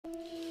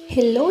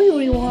Hello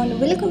everyone,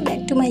 welcome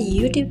back to my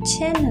YouTube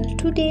channel.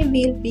 Today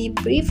we'll be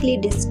briefly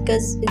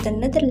discuss with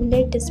another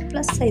latest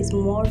plus size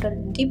model,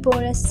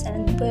 Deborah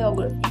and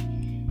Biography.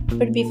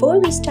 But before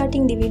we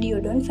starting the video,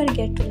 don't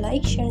forget to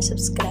like, share and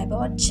subscribe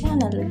our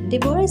channel.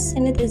 Deborah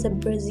Seneth is a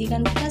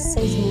Brazilian plus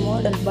size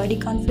model, body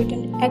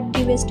confident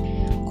activist,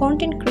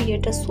 content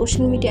creator,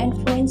 social media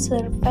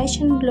influencer,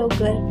 fashion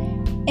blogger,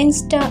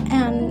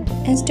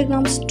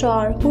 Instagram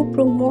star who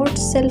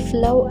promotes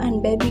self-love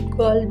and baby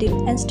girl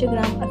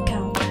Instagram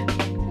account.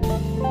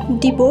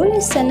 Deborah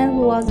Seneth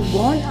was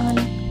born on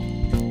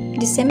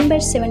December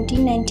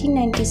 17,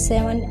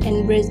 1997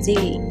 in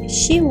Brazil.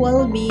 She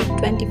will be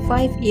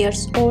 25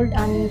 years old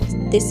on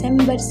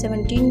December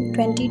 17,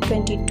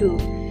 2022.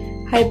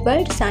 Her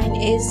birth sign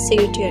is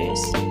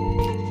Sagittarius.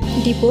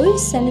 Deborah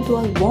Seneth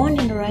was born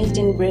and raised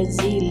in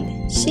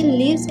Brazil. She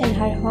lives in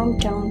her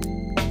hometown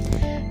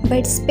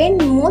but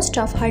spent most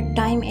of her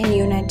time in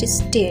United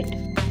States.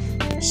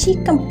 She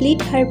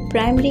completed her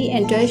primary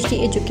and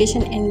tertiary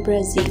education in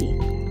Brazil.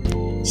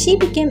 She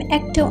became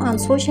active on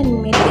social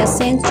media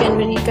since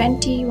January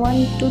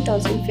 21,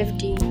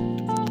 2015.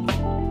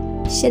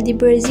 Shadi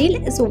Brazil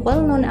is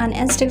well known on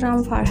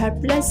Instagram for her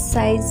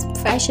plus-size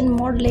fashion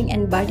modeling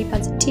and body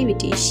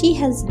positivity. She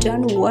has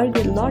done work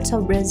with lots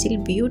of Brazil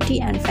beauty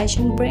and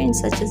fashion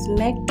brands such as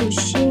MAC,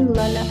 Shein,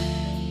 Lala,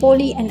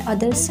 Polly and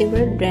other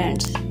several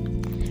brands.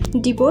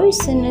 Deborah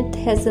Seneth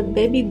has a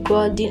baby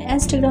girl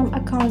Instagram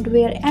account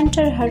where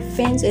enter her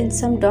fans in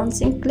some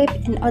dancing clip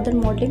and other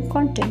modeling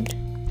content.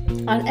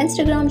 On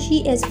Instagram,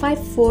 she is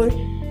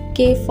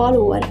 54k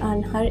follower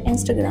on her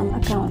Instagram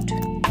account.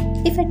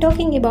 If we're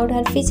talking about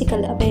her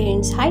physical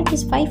appearance, height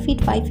is 5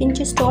 feet 5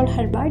 inches tall,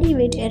 her body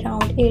weight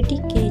around 80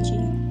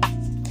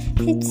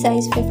 kg, hip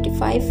size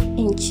 55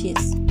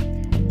 inches.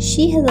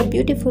 She has a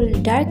beautiful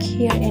dark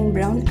hair and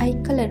brown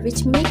eye color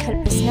which make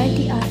her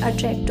personality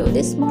attractive.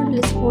 This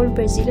model is hold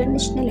Brazilian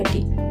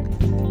nationality.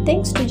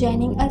 Thanks for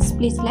joining us.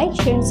 Please like,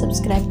 share and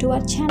subscribe to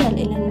our channel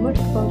and learn more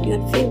about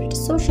your favorite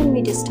social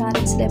media star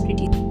and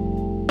celebrity.